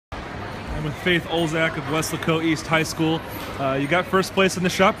I'm with Faith Olszak of Weslaco East High School. You got first place in the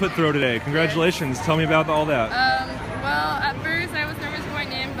shot put throw today. Congratulations. Tell me about all that. Well, at first I was nervous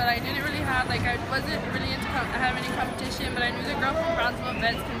going in, but I didn't really have, I wasn't really into having any competition, but I knew the girl from Brownsville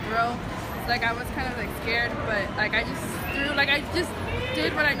Vets can throw. So I was kind of scared, but I just threw, I just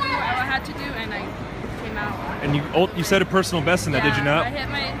did what I knew I had to do, and I came out. And you set a personal best in that, did you not? I hit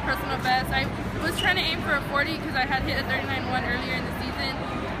my personal best. I was trying to aim for a 40 because I had hit a 39.1 earlier in the season,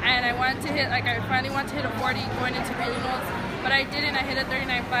 and I wanted to hit, I finally wanted to hit a 40 going into regionals, but I didn't. I hit a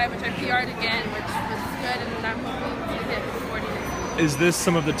 39.5, which I PR'd again, which was good, and I'm hoping to hit 40 next year. Is this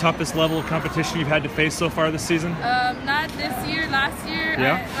some of the toughest level of competition you've had to face so far this season? Not this year, last year.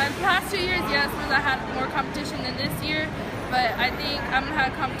 Yeah? My past 2 years, yes, because I had more competition than this year, but I think I'm going to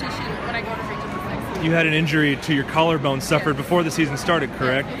have competition when I go to regionals next year. You had an injury to your collarbone suffered before the season started,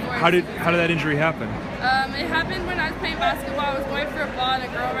 correct? Yes, how did that injury happen? It happened when I was playing basketball. I was going for a ball and a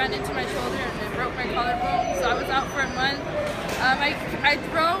girl ran into my shoulder and it broke my collarbone, so I was out for a month. I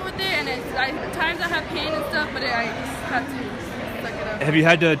throw with it, and at times I have pain and stuff, but I just have to suck it up. Have you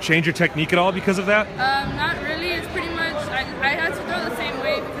had to change your technique at all because of that? Not really. It's pretty much, I had to throw the same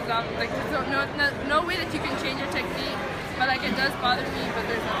way because there's no way that you can change your technique, but it does bother me, but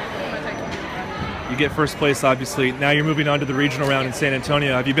there's not much I can do about it. You get first place, obviously. Now you're moving on to the regional round in San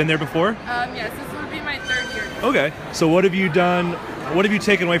Antonio. Have you been there before? Yes, this would be my 3rd year. Okay. So what have you done? What have you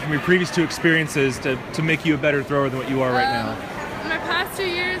taken away from your previous 2 experiences to make you a better thrower than what you are right now? In my past 2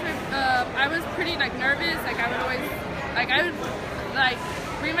 years, I was pretty nervous. I would always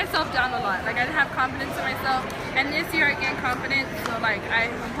bring myself down a lot. I didn't have confidence in myself. And this year I gained confidence. So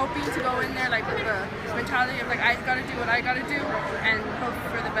I'm hoping to go in there with the mentality of I gotta do what I gotta do and hope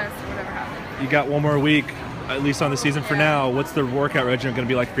for the best, whatever happens. You got one more week, at least on the season for now. What's the workout regimen going to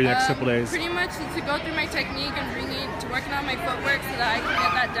be like for the next couple days? Pretty much to go through my technique and working on my footwork so that I can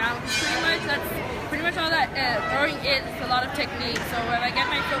get that down. That's pretty much all that throwing is. It's a lot of technique. So when I get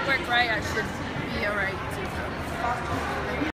my footwork right, I should be alright too.